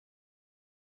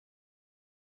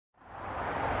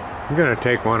I'm going to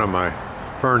take one of my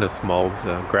furnace molds,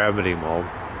 a gravity mold,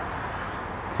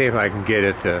 see if I can get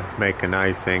it to make a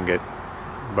nice ingot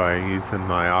by using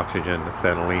my oxygen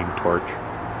acetylene torch.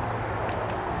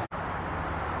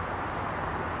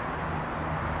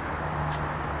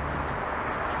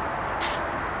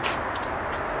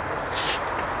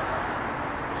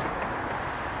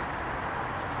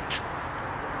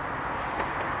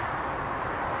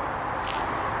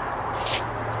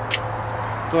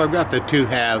 So I've got the two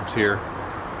halves here,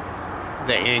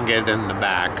 the ingot and the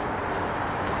back.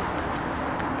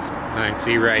 I can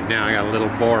see right now I got a little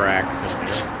borax in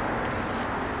here.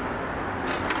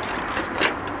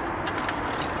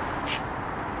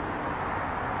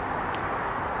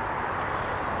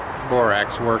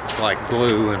 Borax works like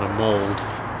glue in a mold.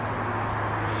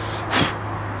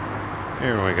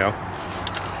 There we go.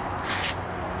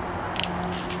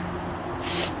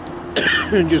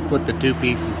 And just put the two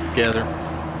pieces together.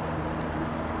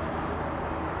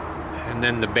 And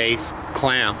then the base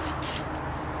clamp.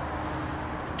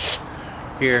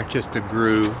 Here, just a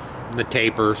groove. The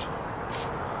tapers.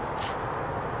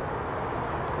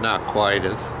 Not quite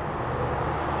as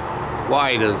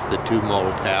wide as the two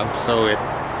mold have, so it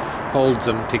holds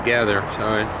them together.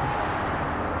 So it,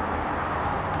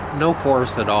 no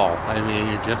force at all. I mean,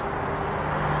 you just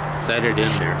set it in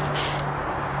there.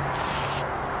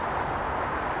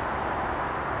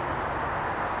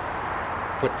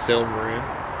 Put silver in.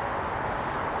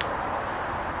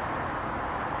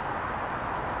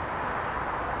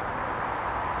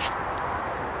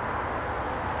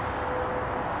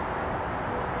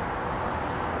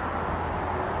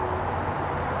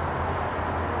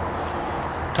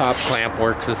 Top clamp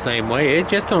works the same way. It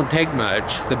just don't take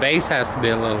much. The base has to be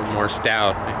a little more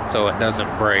stout so it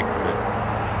doesn't break.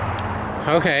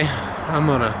 Okay, I'm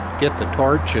gonna get the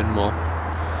torch and we'll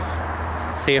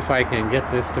see if I can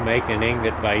get this to make an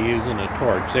ingot by using a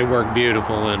torch. They work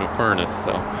beautiful in a furnace,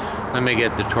 so let me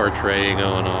get the torch ready to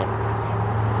go and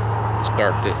I'll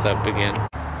start this up again.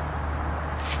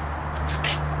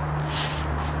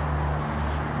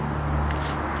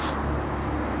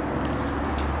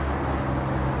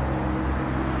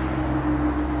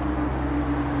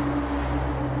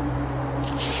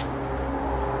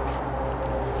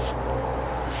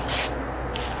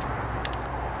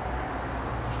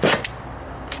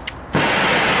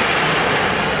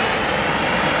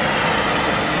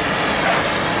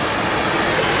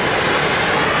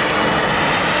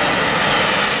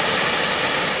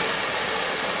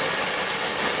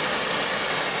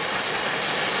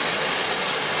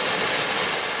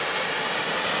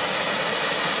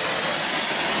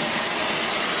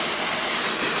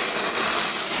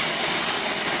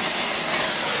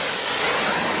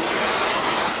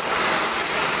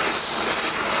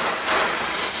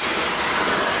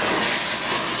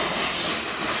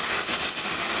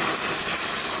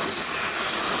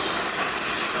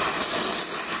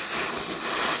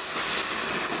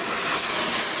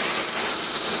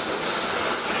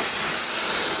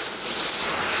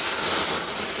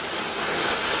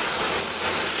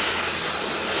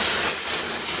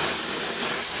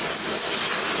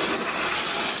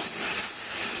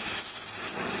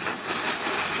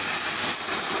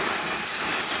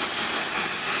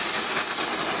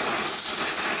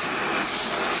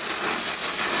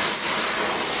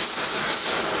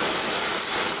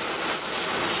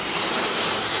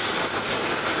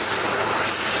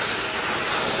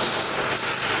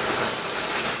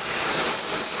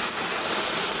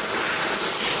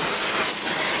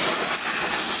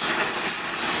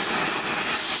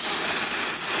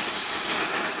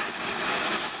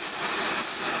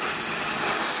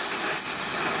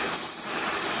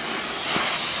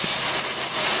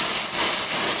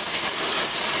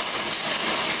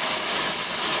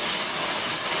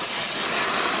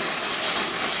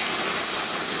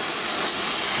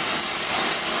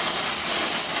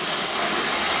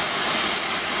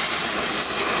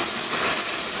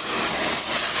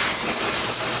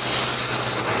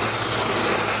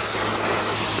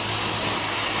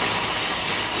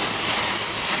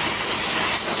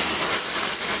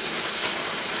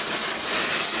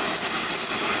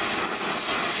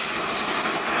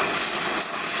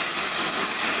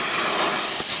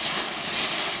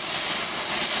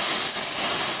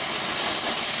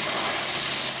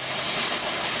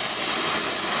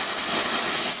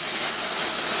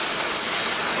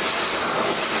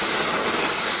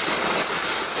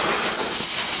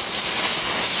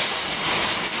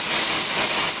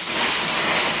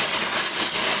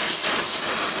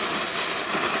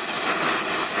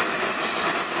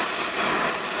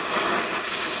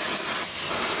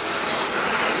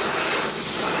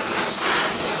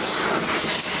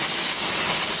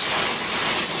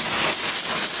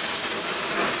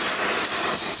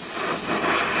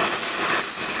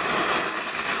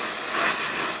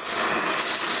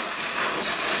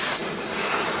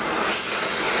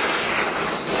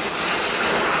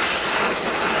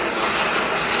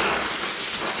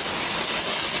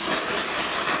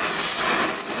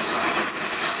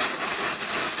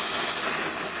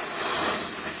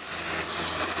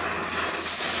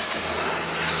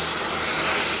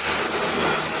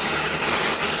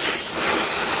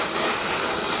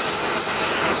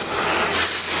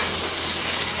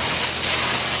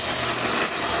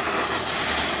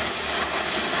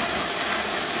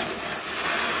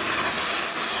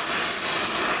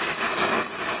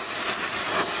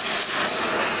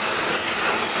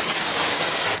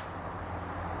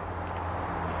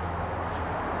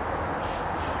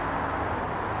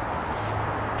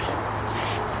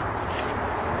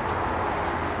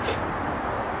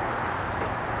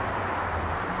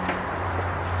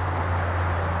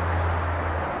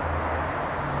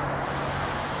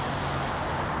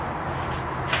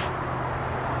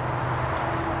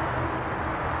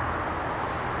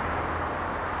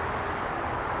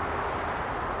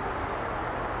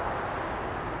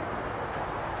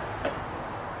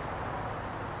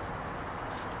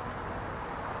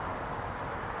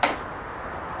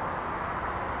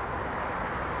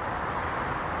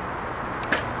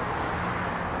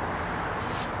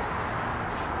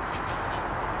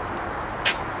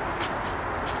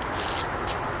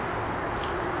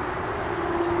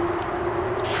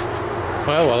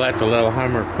 Well, we'll let the little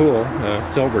Hummer cool. The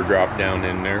silver drop down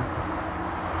in there.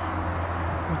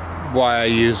 Why I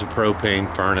use a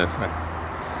propane furnace.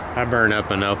 I burn up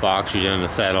enough oxygen and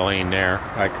acetylene there.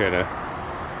 I could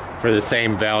have, for the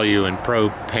same value in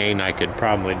propane, I could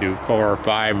probably do 4 or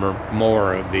 5 or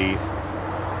more of these.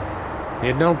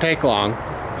 It don't take long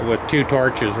with 2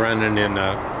 torches running in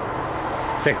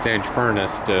a 6-inch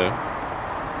furnace to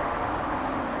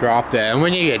drop that. And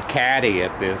when you get catty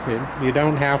at this, you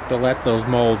don't have to let those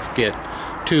molds get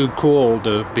too cool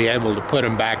to be able to put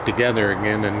them back together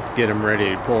again and get them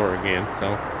ready to pour again.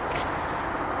 So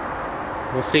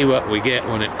we'll see what we get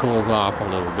when it cools off a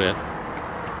little bit.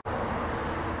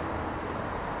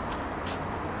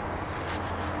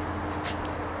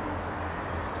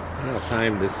 Well,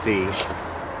 time to see.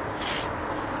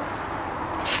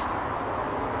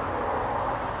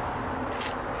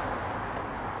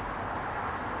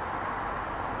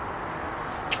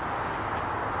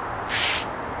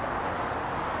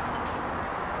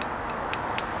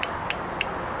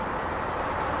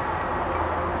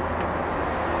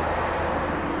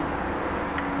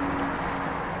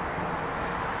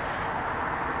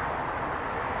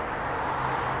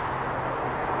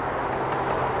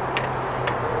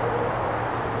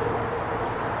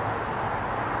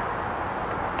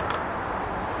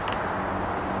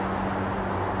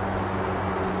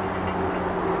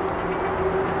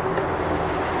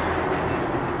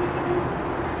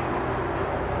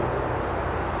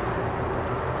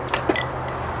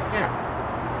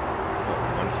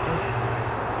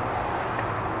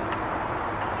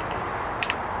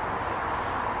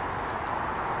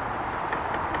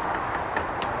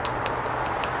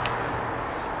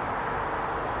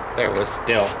 There was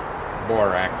still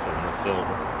borax in the silver.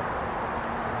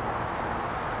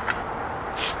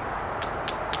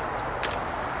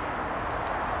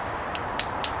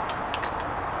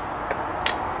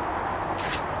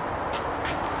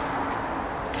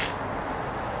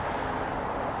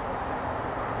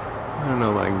 I don't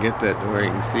know if I can get that to where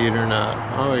you can see it or not.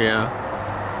 Oh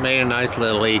yeah, made a nice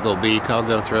little eagle beak. I'll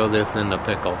go throw this in the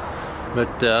pickle.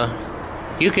 But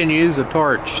you can use a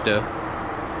torch to,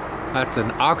 that's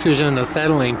an oxygen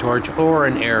acetylene torch or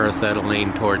an air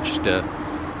acetylene torch to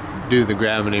do the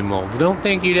gravity molds. Don't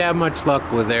think you'd have much luck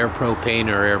with air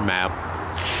propane or air MAP.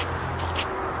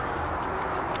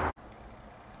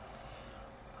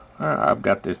 I've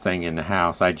got this thing in the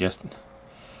house. I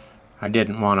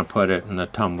didn't want to put it in the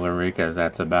tumbler because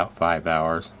that's about 5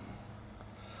 hours.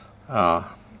 So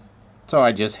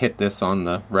I just hit this on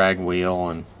the rag wheel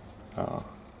and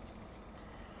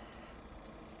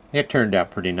it turned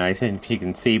out pretty nice. And if you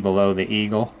can see below the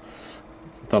eagle,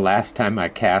 the last time I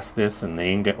cast this and the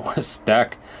ingot was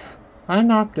stuck, I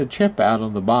knocked a chip out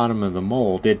of the bottom of the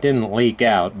mold. It didn't leak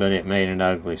out, but it made an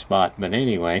ugly spot. But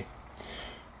anyway,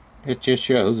 it just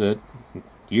shows that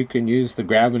you can use the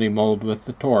gravity mold with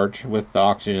the torch, with the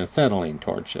oxygen acetylene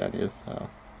torch, that is.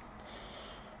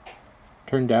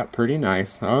 Turned out pretty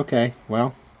nice. Okay,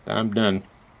 well, I'm done.